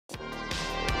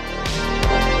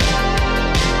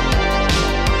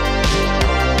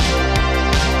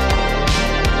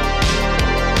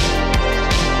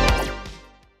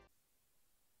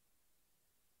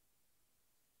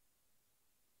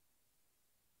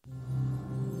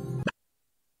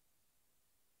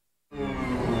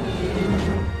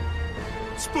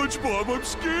SpongeBob, I'm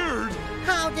scared.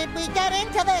 How did we get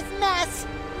into this mess?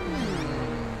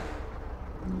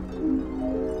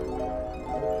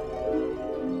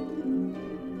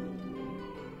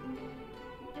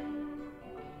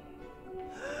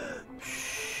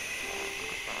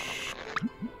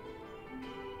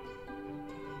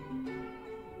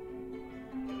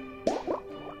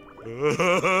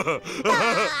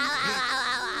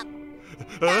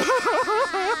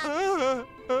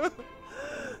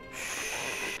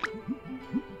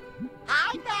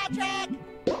 Hi, Patrick!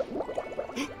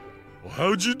 Well,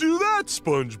 how'd you do that,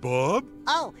 SpongeBob?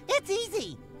 Oh, it's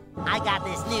easy. I got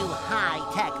this new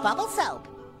high-tech bubble soap.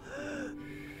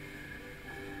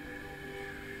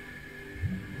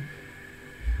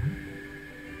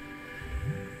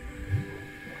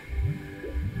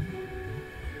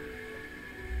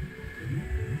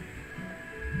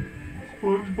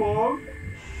 SpongeBob?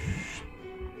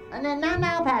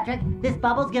 Now, Patrick. This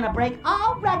bubble's gonna break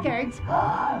all records.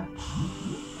 Well,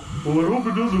 I hope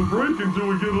it doesn't break until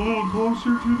we get a little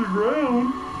closer to the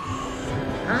ground.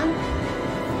 Huh?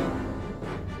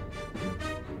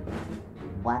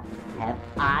 What have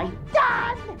I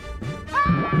done?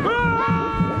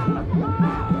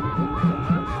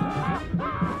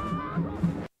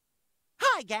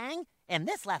 Hi, gang. In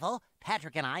this level,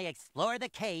 Patrick and I explore the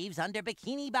caves under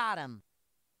Bikini Bottom.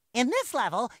 In this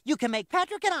level, you can make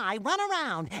Patrick and I run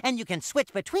around, and you can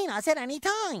switch between us at any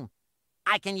time.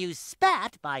 I can use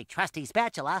Spat by Trusty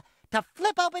Spatula to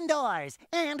flip open doors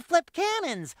and flip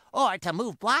cannons, or to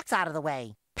move blocks out of the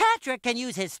way. Patrick can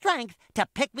use his strength to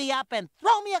pick me up and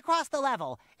throw me across the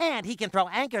level, and he can throw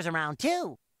anchors around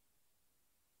too.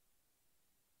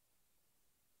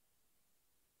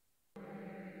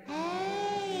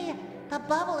 Hey, the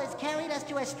bubble has carried us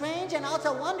to a strange and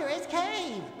also wondrous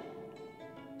cave.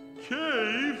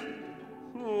 Cave?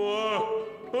 Oh,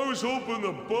 I was hoping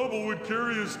the bubble would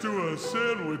carry us to a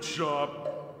sandwich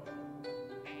shop.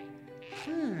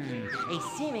 A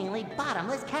seemingly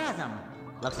bottomless chasm.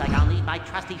 Looks like I'll need my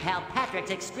trusty pal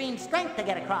Patrick's extreme strength to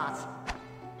get across.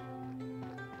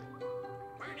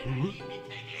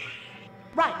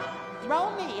 Right, throw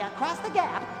me across the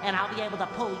gap, and I'll be able to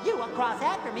pull you across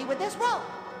after me with this rope.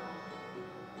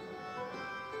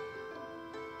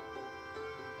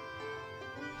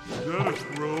 Is that a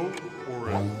throw or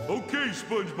a... Okay,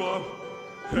 SpongeBob.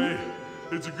 Hey,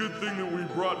 it's a good thing that we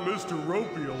brought Mr.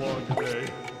 Ropey along today.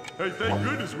 Hey, thank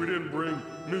goodness we didn't bring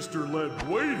Mr. Lead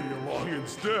Weighty along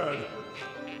instead.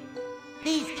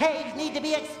 These caves need to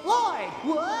be explored.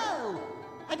 Whoa!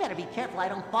 I better be careful I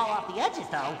don't fall off the edges,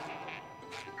 though.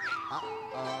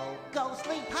 Uh-oh.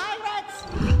 Ghostly pirates!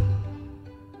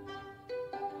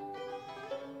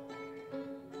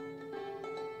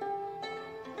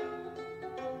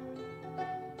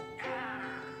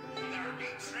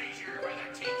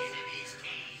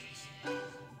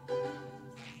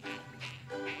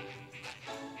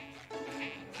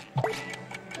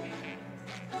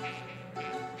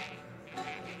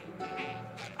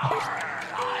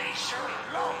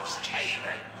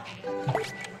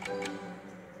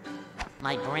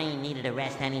 My brain needed a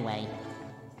rest anyway.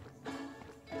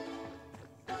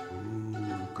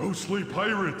 Ooh, ghostly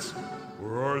pirates.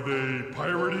 Or are they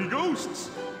piratey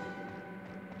ghosts?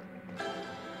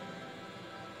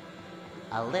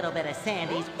 A little bit of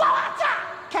Sandy's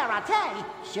karate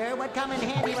sure would come in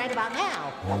handy right about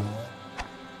now.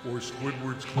 Or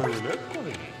Squidward's clarinet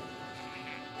playing.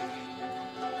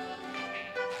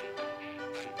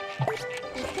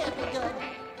 This can't be good.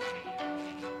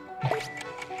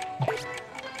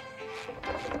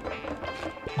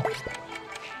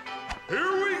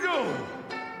 Here we go!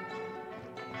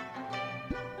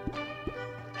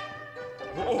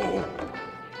 Uh-oh!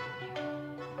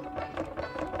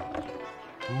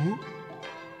 Huh?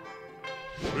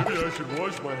 Maybe I should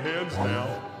wash my hands now.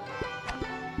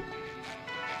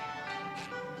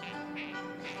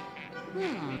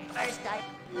 First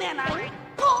then I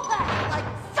pull back like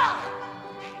so!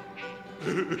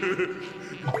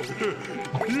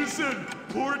 You said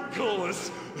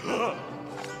portcullis.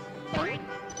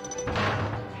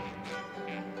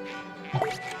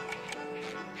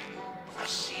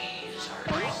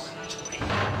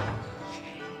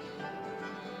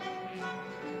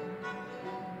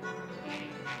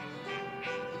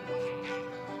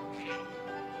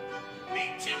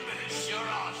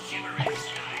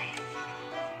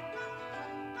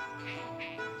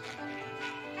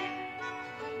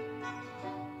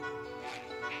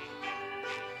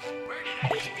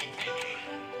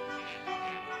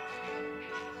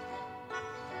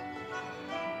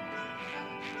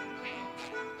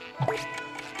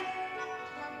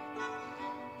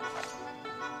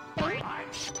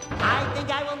 I think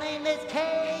I will name this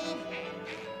cave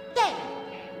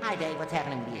Dave. What's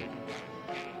happening with you?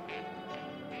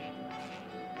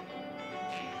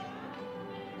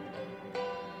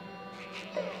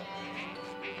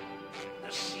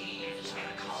 The seas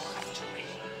are calling to me.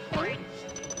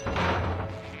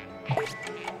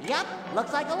 Yep,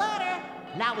 looks like a ladder.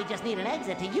 Now we just need an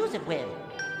exit to use it with.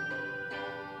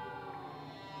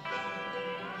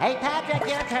 Hey, Patrick,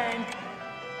 your turn.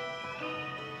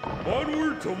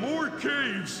 Onward to more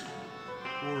caves!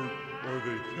 Or are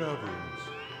they caverns?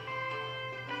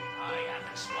 I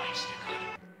haven't spiced it good.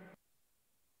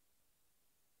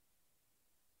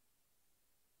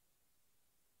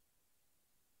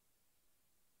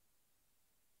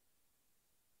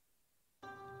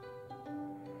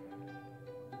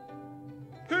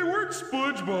 Hey, where'd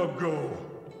SpongeBob go?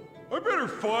 I better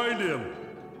find him.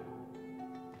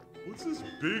 What's this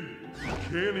big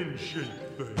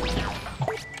cannon-shaped thing?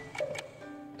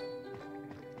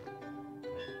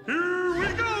 Here we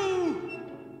go!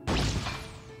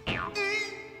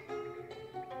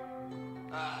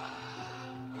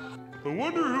 I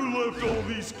wonder who left all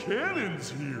these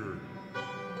cannons here.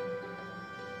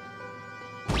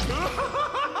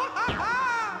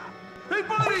 Hey,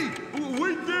 buddy!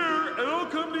 Wait there, and I'll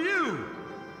come to you.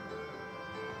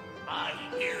 My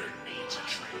beard needs a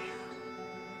trim.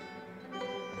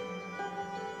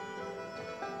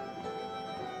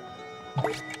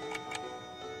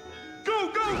 Go,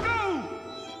 go, go!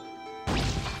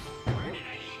 Where did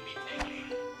I be thinking?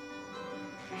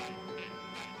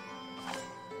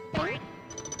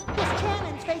 This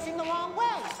cannon's facing the wrong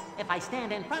way. If I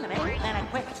stand in front of it, then a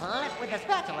quick flip with the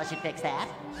spatula should fix that.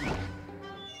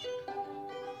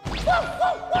 Woo,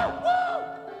 woo, woo, woo!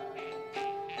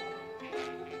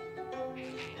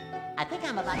 I think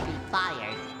I'm about to be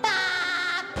fired.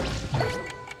 Ah!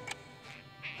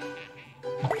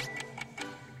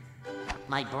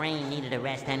 My brain needed a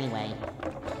rest anyway.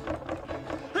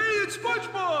 Hey, it's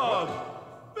SpongeBob!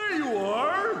 There you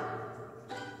are!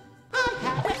 Hi,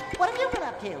 Patrick. What have you been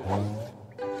up to?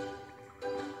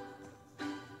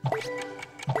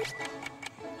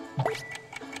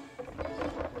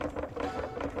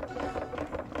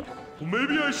 Well,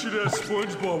 maybe I should ask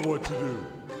SpongeBob what to do.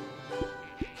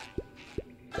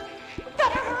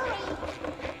 Better hurry!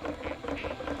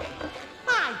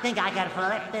 I think I can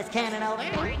flip this cannon over.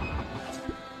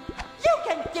 You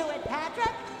can do it,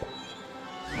 Patrick!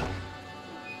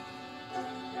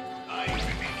 I can.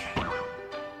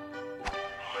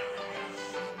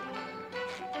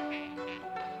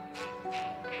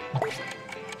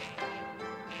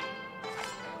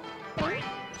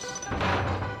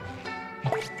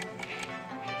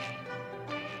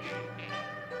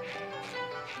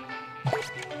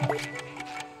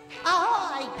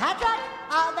 Ahoy, Patrick!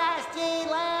 Avast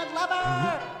landlubber!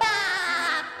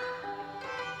 Ah!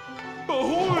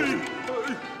 Ahoy!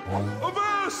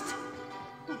 Avast!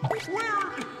 Where?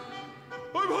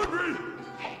 I'm hungry!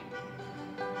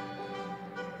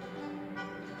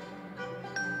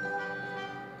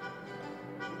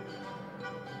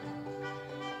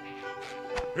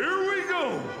 Here we go!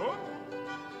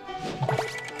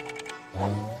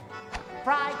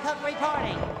 Fry Cook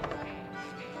reporting.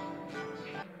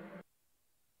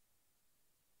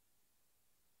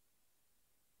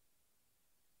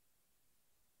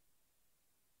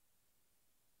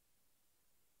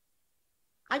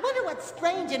 I wonder what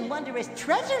strange and wondrous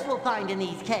treasures we'll find in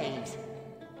these caves.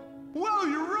 Well,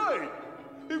 you're right!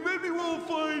 And maybe we'll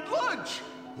find lunch!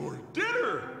 Or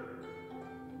dinner!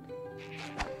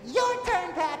 Your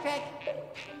turn, Patrick.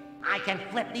 I can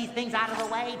flip these things out of the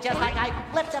way just like I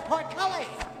flipped a portcullis.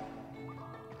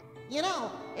 You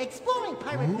know, exploring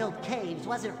pirate-filled caves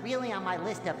wasn't really on my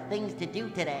list of things to do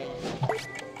today.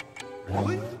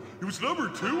 Really? It was number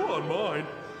 2 on mine.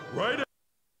 Right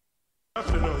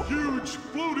after a huge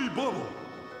floaty bubble.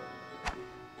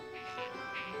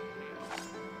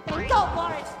 Go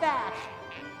for it, Spatch!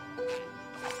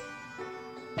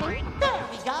 There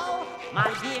we go! My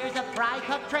years of fry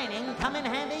cook training come in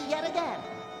handy yet again.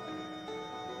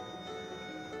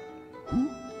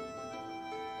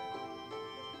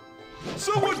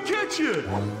 Someone catch it!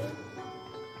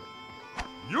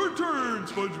 Your turn,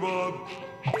 SpongeBob.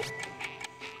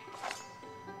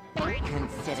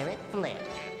 Consider it flipped.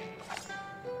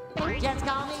 Just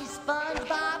call me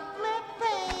SpongeBob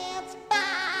SquarePants.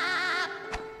 Bop!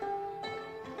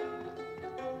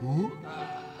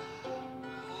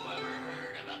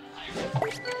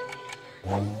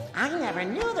 I never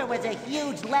knew there was a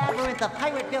huge labyrinth of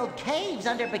pirate-filled caves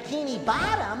under Bikini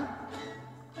Bottom.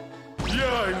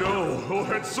 Yeah, I know. Oh,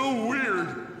 that's so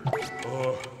weird.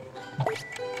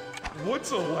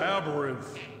 What's a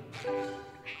labyrinth?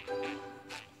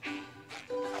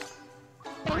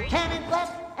 Cannon flip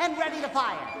and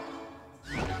fire.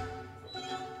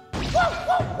 Woo,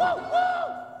 woo, woo, woo!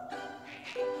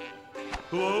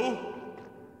 Hello?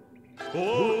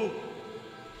 Hello?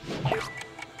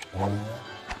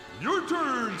 Your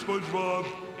turn, SpongeBob.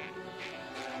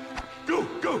 Go,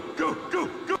 go, go, go,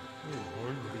 go! I'm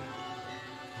hungry.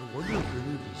 I wonder if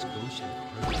any of these ghostly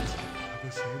pirates have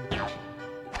a sandwich.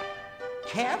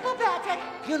 Careful, Patrick.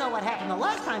 You know what happened the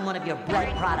last time one of your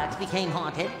blood products became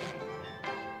haunted.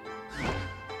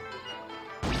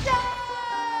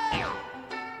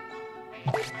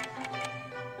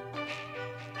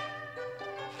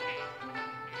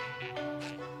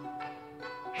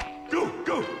 Go,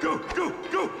 go, go, go,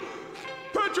 go!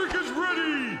 Patrick is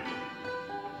ready!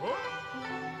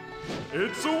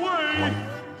 It's away!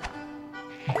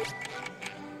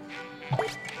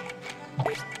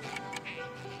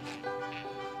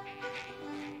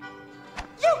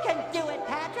 You can do it,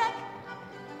 Patrick!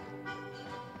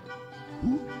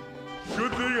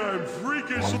 Good thing I'm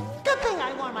freakish. Good thing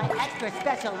I wore my extra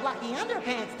special lucky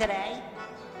underpants today.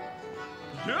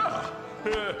 Yeah!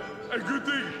 And good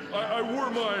thing I wore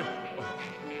my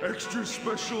extra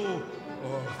special,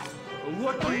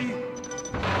 lucky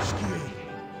skin.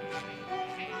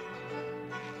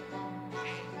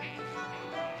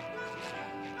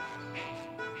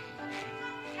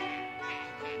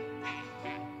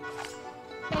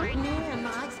 Me and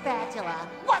my spatula.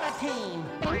 What a team!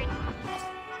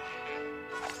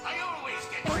 I always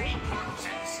get 3 ports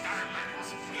and starboards.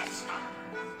 It's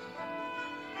starboard.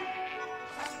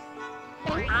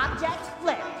 Object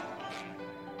flipped.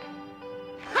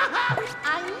 Ha ha!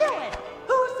 I knew it!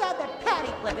 Who said that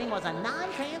patty flipping was a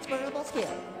non-transferable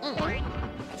skill?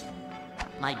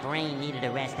 My brain needed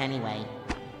a rest anyway.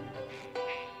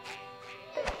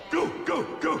 Go, go,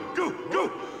 go, go,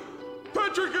 go!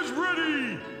 Patrick is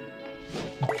ready!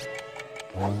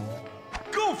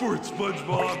 Go for it,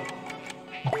 SpongeBob!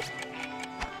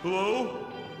 Hello?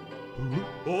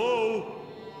 Hello?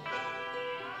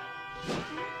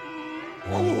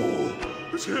 Oh,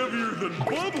 it's heavier than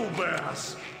bubble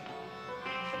bass!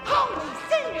 Holy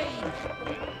seaweed!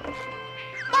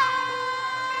 Ah!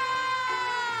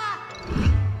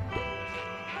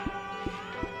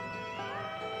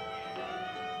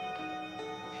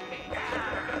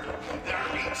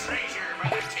 There'll be treasure for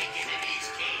the taking in these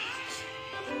caves.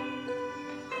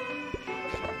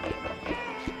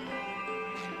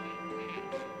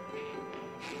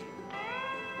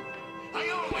 I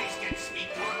always get 3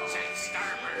 ports and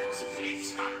starboards. It's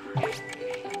starboard.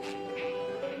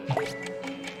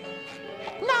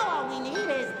 Now all we need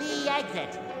is the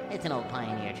exit. It's an old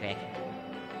pioneer trick.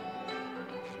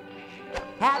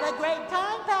 Have a great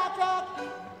time, Patrick!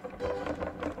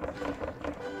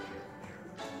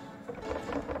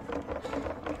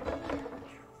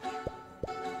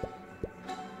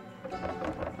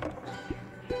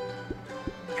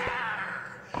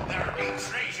 There'll be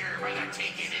treasure for the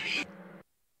taking in these.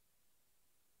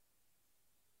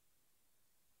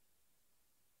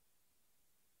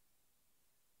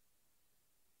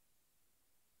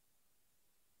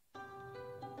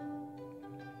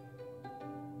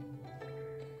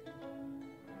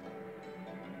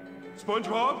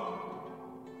 SpongeBob?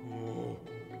 Oh,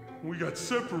 we got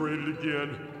separated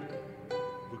again.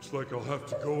 Looks like I'll have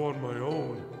to go on my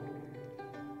own.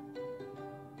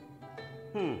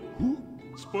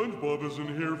 SpongeBob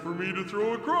isn't here for me to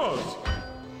throw across.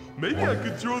 Maybe I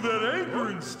could throw that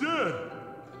anchor instead.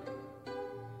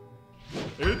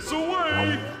 It's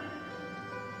away!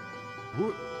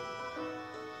 What?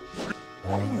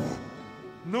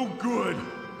 No good.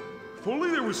 If only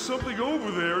there was something over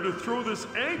there to throw this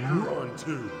anchor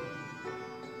onto.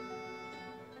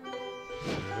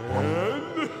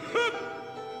 And...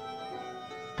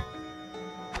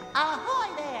 Ahoy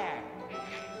there!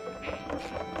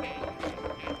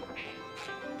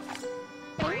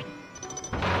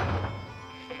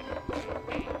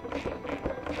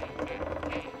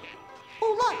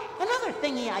 Oh, look! Another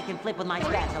thingy I can flip with my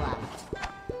spatula.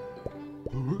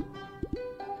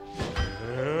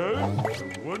 And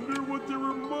I wonder what they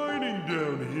were mining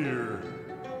down here.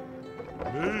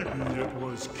 Maybe it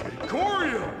was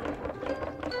Cacorium.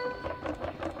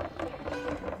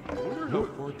 I wonder how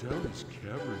far down these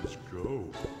caverns go.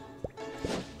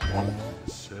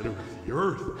 The center of the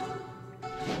earth.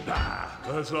 Nah,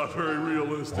 that's not very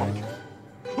realistic.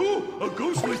 Oh, a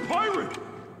ghostly pirate!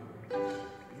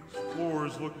 These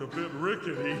floors look a bit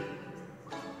rickety.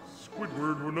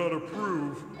 Squidward would not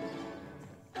approve.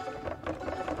 Hey,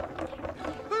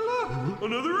 look!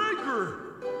 Another anchor!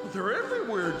 They're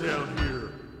everywhere down here.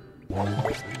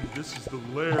 Maybe this is the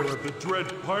lair of the dread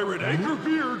pirate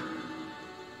Anchorbeard.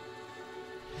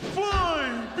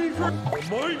 Fly! Be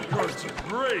Mine carts are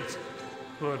great.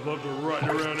 I'd love to ride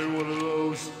around in one of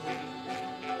those.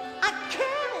 A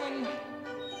cannon!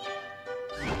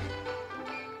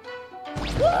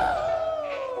 Woo!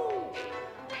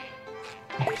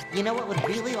 You know what would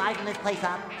really liven this place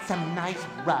up? Some nice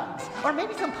rugs. Or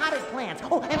maybe some potted plants.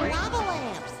 Oh, and lava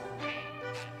lamps.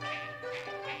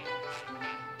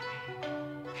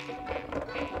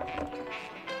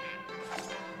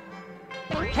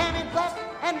 Cannon flip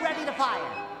and ready to fire.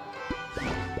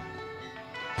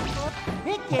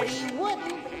 Rickety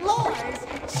wooden floors.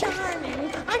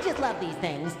 Charming. I just love these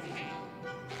things.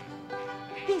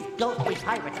 These ghostly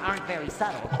pirates aren't very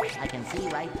subtle. I can see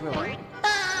right through them.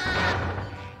 Ah!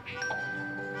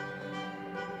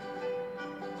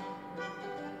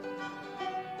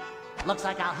 Looks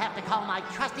like I'll have to call my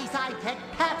trusty sidekick,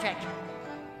 Patrick.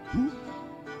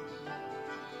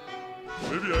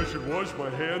 Maybe I should wash my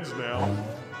hands now.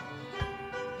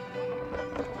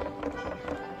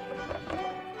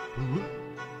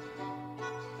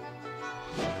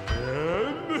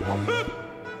 And...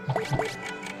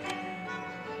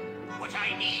 What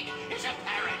I need is a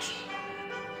parrot.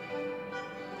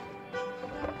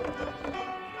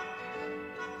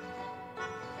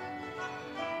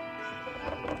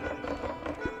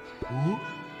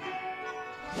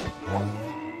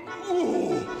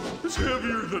 Oh, it's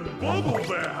heavier than bubble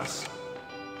bass.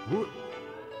 What?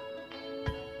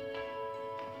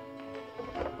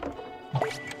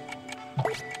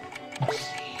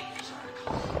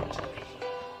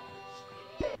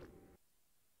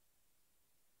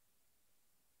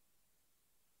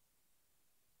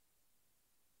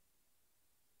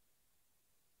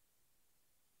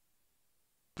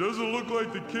 Doesn't look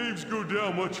like the caves go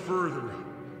down much further.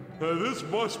 This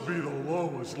must be the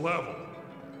lowest level.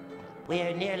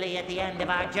 We're nearly at the end of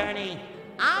our journey.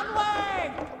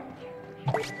 Onward!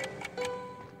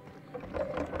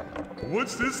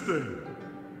 What's this thing?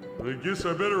 I guess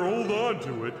I better hold on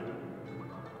to it.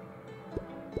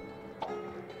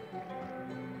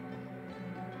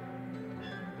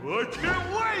 I can't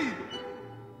wait!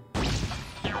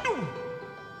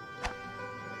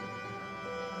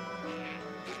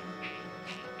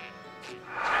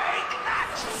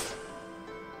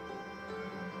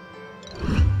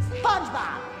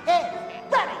 SpongeBob is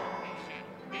ready!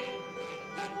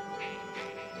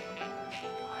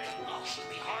 I lost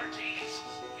me hearties.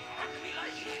 And me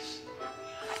likies.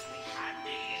 And me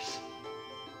handies.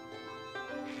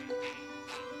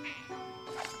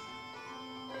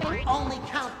 Only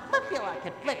Count Flipula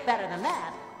could flip better than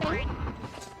that.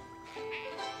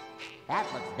 That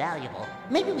looks valuable.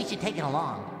 Maybe we should take it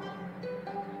along.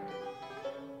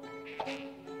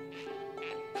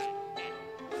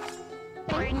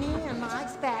 Me and my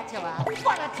spatula.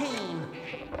 What a team!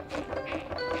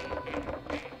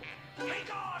 Be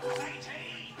gone,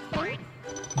 matey.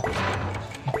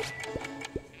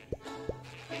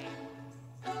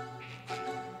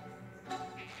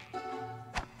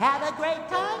 Have a great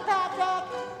time, Patrick!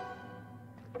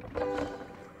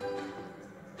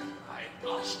 I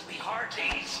lost me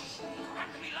hearties.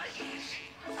 And me likies.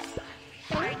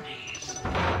 And me handies.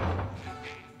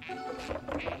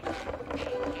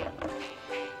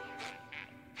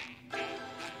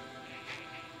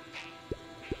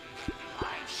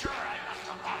 I'm sure I left a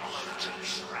bottle of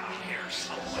juice around here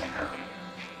somewhere.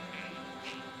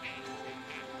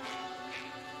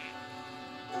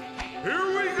 Here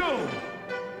we go!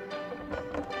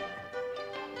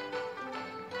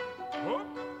 Huh?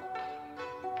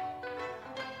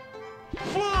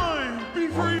 Fly! Be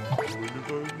free!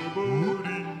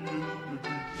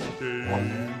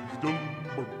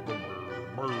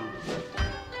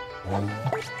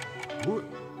 What?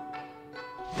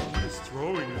 This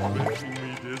throwing is making me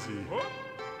dizzy. Huh?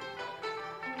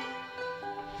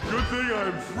 Good thing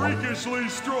I'm freakishly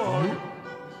strong.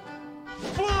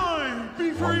 Fly!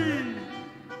 Be free!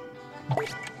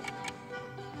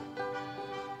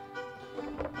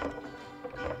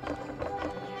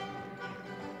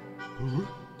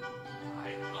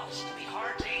 I lost me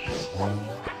hearties. And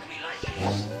me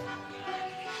likies. And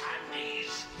me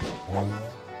handies.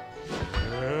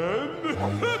 And...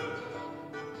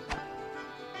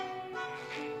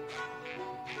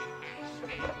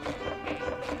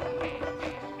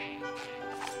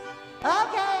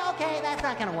 Okay, that's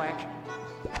not gonna work.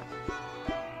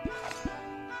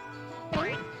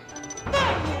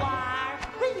 There you are!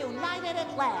 Reunited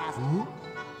at last!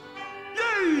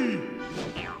 Yay!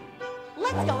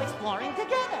 Let's go exploring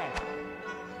together!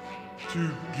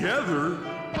 Together?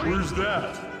 Where's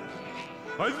that?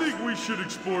 I think we should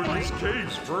explore these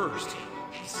caves first.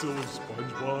 Silly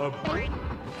SpongeBob.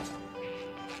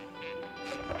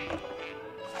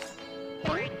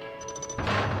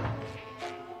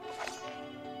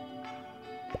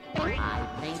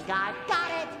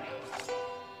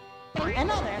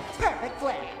 Another perfect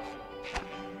flip.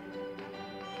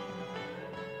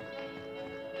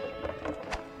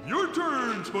 Your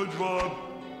turn, SpongeBob.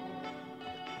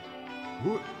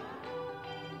 What?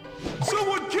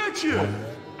 Someone catch you!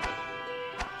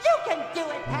 You can do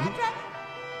it, Patrick!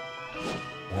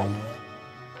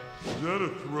 Is that a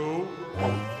throw?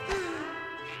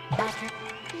 Patrick,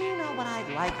 do you know what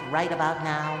I'd like right about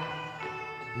now?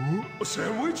 A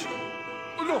sandwich?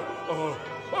 Oh, no,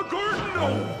 a garden?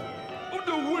 No! Oh,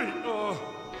 no, wait,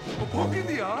 a poke in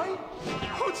the eye?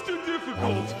 Oh, it's too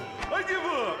difficult. I give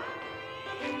up.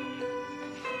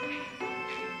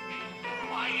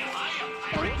 Why am I a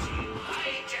pirate? I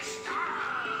just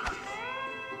starved.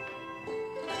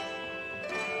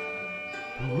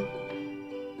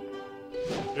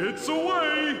 It's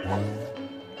away!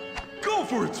 Go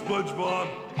for it, SpongeBob!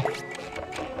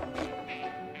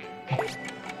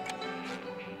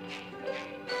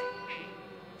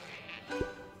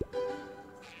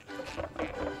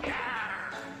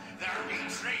 There'll be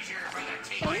treasure for the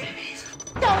taking of these.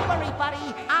 Don't worry,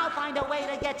 buddy. I'll find a way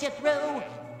to get you through.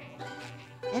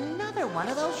 Another one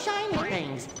of those shiny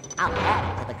things. I'll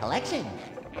add it to the collection.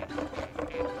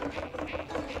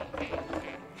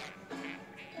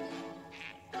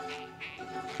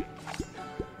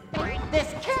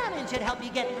 This cannon should help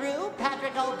you get through,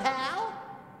 Patrick, old pal.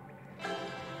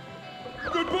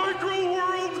 Goodbye, Grow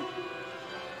World!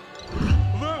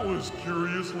 That was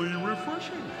curiously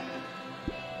refreshing.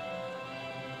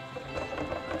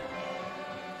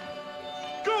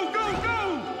 Go, go,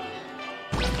 go!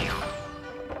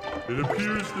 It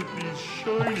appears that these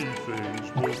shiny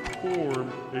things will form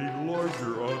a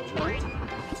larger object.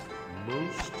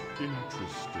 Most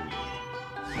interesting.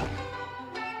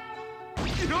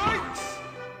 Yikes!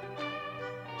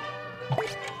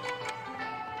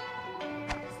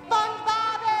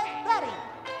 SpongeBob is ready.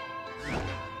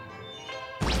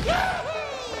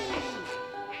 Yee-hee!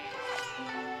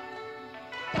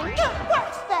 Good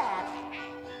work, Spad.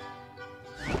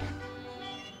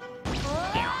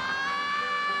 Whoa!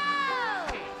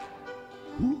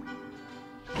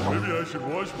 Maybe I should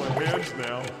wash my hands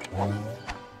now.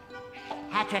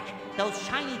 Patrick, those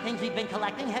shiny things we've been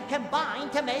collecting have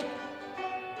combined to make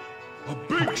A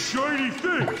big shiny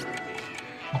thing! This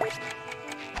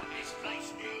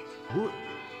place needs. What?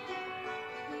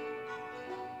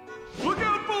 Look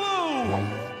out below!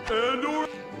 And or...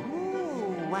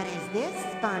 Ooh, what is this,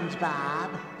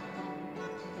 SpongeBob?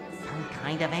 Some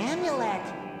kind of amulet.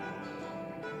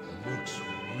 Looks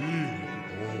really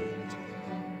old.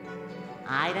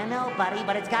 I don't know, buddy,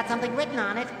 but it's got something written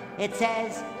on it. It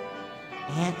says,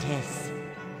 Antis.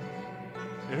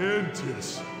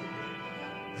 Antis.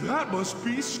 That must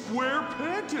be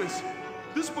SquarePantis.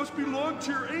 This must belong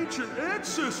to your ancient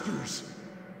ancestors.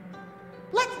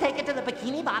 Let's take it to the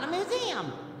Bikini Bottom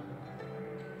Museum.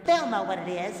 They'll know what it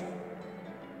is.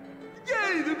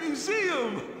 Yay, the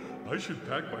museum! I should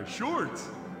pack my shorts.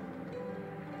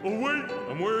 Oh wait,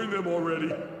 I'm wearing them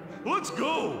already. Let's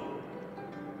go!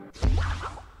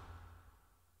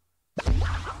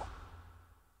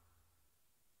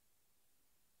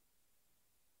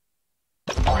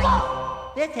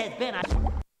 This has been a...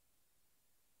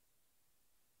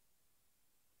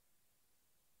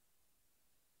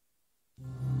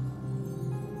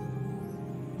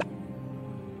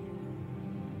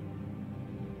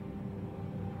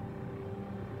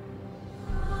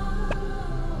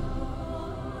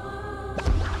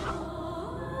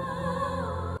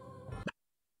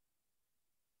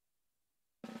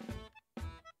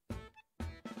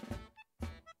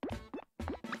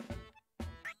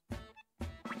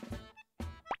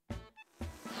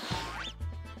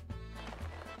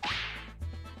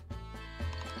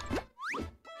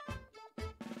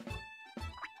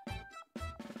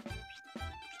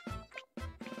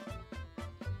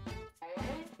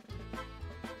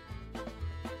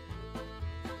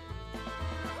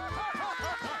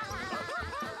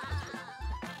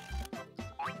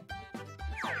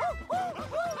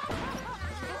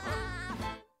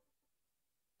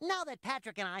 Now that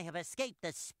Patrick and I have escaped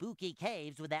the spooky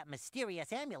caves with that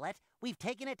mysterious amulet, we've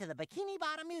taken it to the Bikini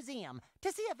Bottom Museum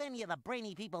to see if any of the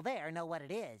brainy people there know what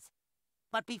it is.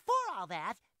 But before all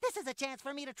that, this is a chance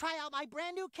for me to try out my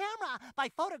brand new camera by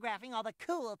photographing all the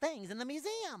cool things in the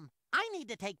museum. I need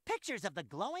to take pictures of the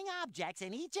glowing objects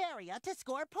in each area to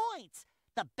score points.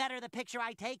 The better the picture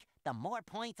I take, the more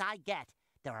points I get.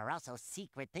 There are also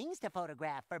secret things to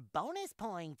photograph for bonus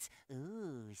points.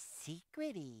 Ooh,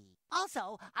 secrety.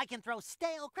 Also, I can throw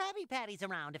stale Krabby Patties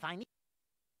around if I need.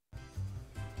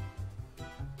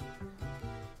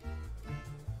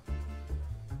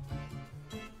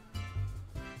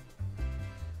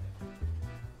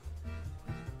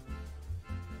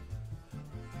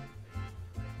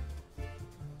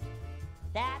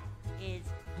 That is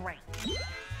great.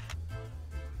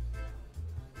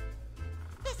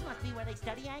 This must be where they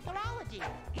study anchorology.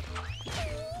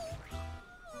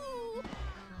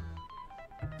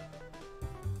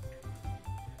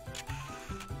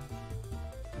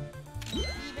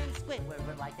 Even Squidward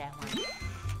would like that one.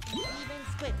 Even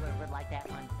Squidward would like that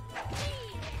one.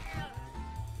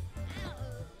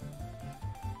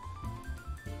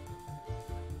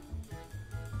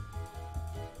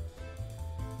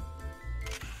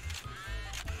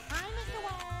 Hi, Mr.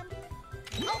 Worm.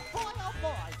 Oh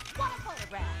boy, what a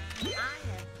photograph. I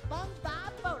am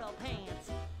SpongeBob Photo Pants.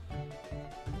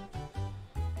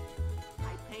 I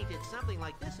painted something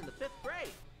like this in the 5th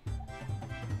grade.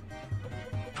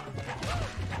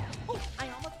 Oh, I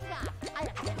almost forgot. I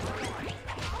have to get more.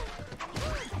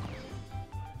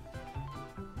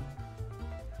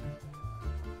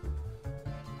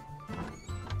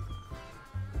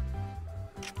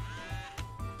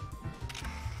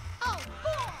 Oh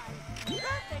boy!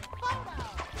 Perfect photo!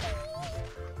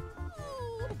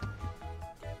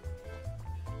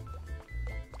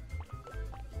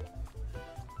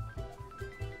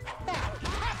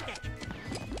 Fantastic!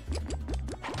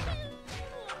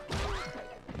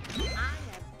 I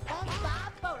am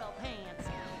SpongeBob Photo Pants.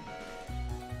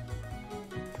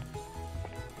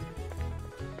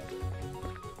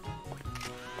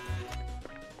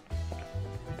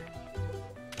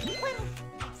 Wait,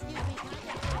 excuse me, can I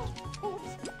get... Oh,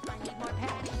 oops, I need more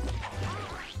patties.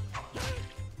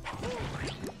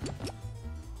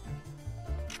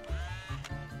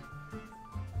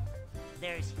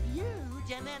 There's huge,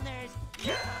 and then there's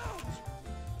huge!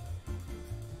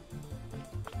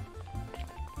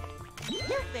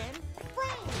 You've been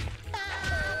framed!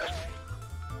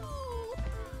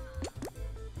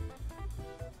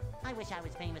 I wish I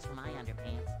was famous for my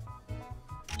underpants.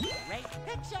 Great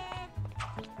picture!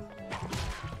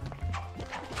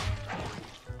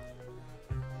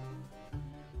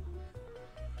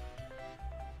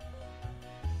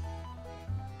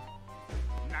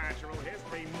 Natural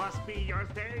history must be your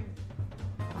thing.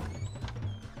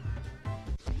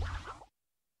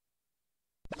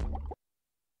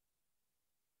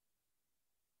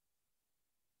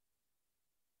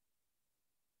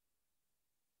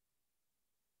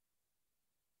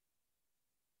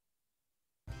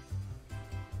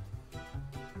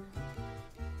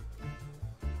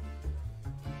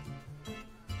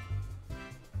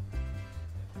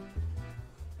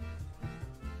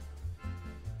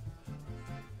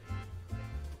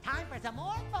 Time for some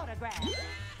more photographs.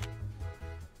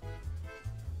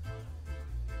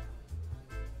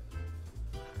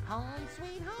 Home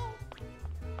sweet home.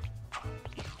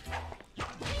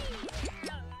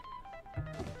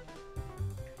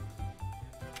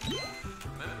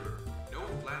 Remember, no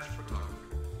flash photography.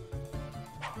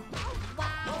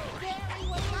 Wow, Gary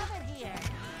would love it here.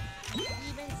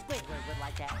 Even Squidward would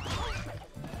like that one.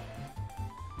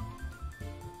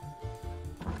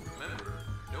 Remember,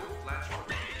 no flash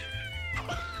photography.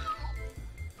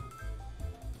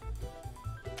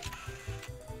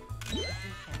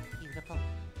 That's beautiful.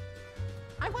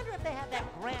 I wonder if they have that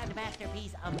grand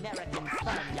masterpiece American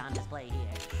sponge on display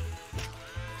here.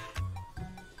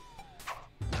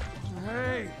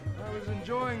 Hey, I was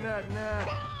enjoying that nap.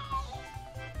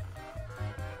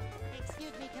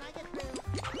 Excuse me, can I get through?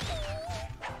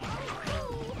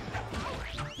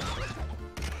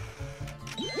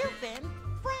 You've been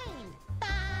framed!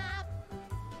 Bob!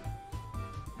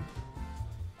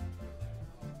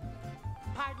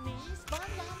 Pardon me,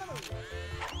 sponge on the move.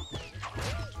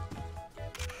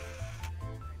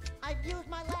 I've used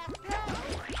my last throw.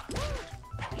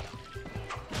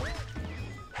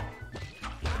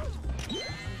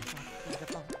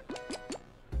 Beautiful.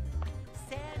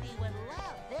 Sandy would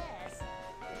love this.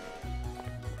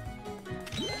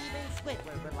 Even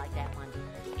Squidward would like that one.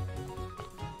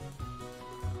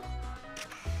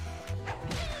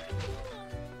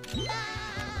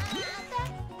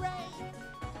 That's great!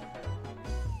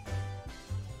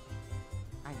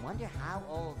 I wonder how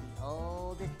old the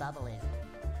oldest bubble is.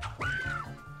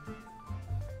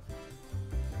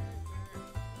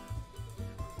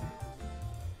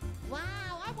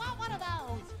 Wow, I want one of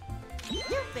those!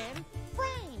 You've been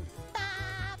framed!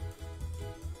 Stop!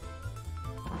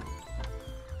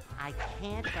 I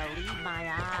can't believe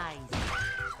my eyes.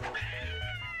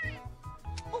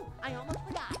 Oh, I almost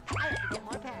forgot. I have to get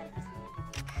more patties.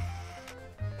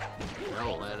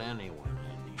 Don't let anyone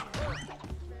in here.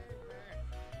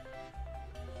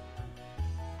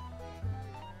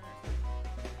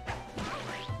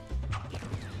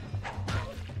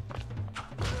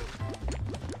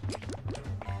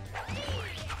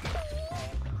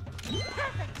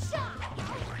 Perfect shot!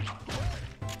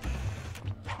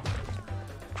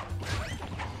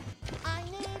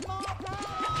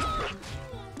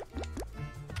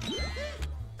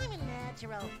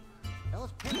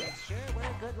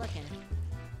 good looking.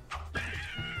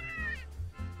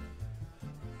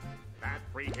 That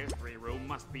prehistory room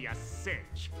must be a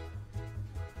cinch.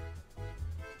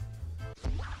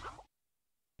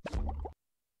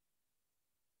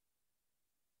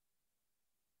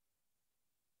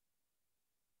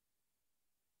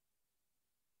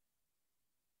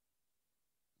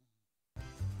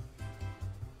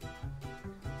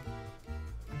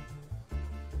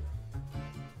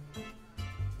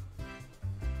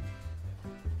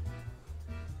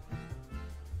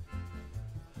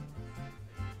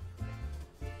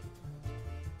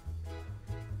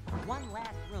 One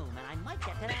last room, and I might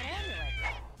get to that amulet.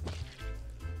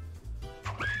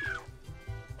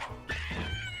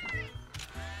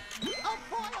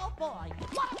 Oh boy,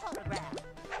 what a photograph!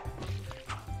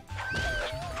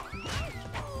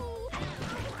 Oh,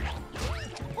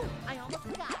 I almost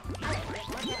forgot. I have to get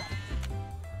more tabs.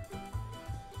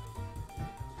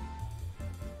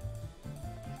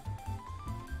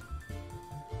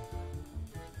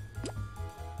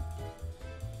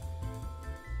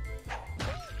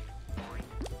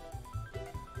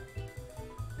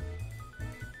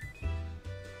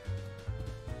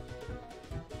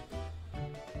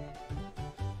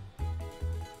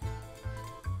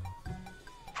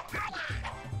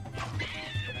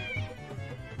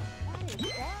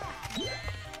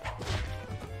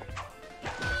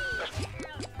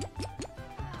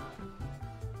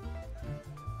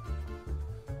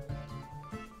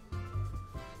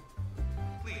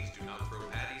 Please do not throw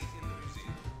patties in the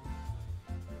museum.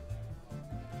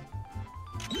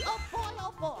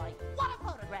 Oh boy, what a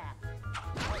photograph!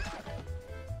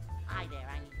 Hi there,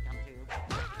 I need to come through.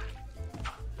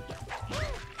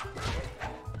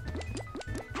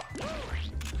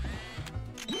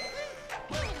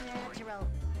 Natural.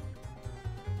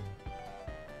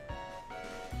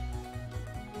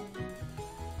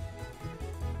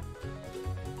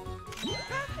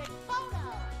 Perfect photo!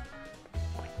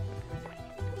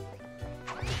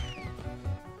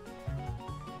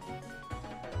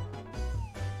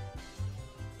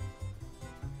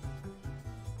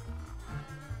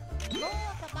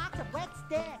 Look, a box of wet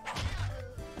sticks!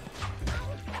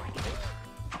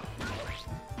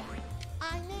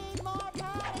 I need more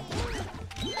patties!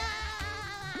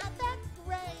 Ah, that's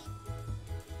great!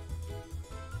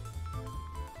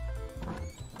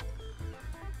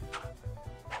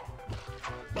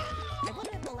 I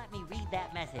wonder if they'll let me read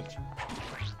that message.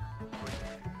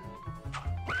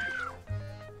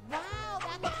 Wow,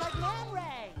 that looks like Man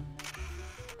Ray!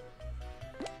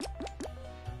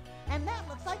 And that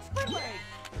looks like Squidward!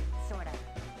 Sort of.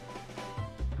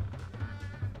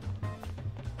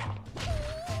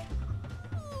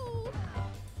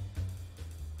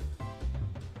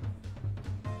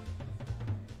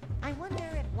 I wonder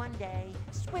if one day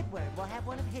Squidward will have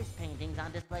one of his paintings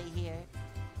on display here.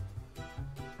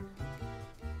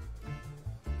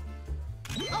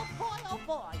 Oh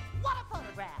boy, what a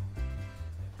photograph!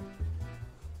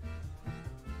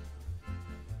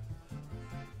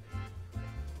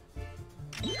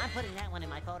 I'm putting that one in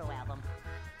my photo album.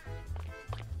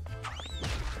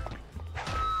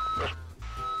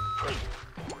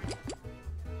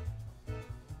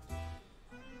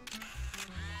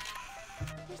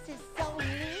 This is so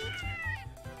neat!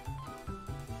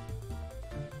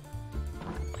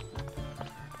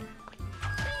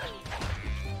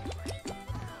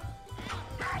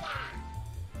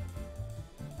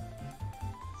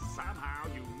 Somehow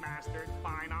you mastered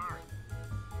fine art.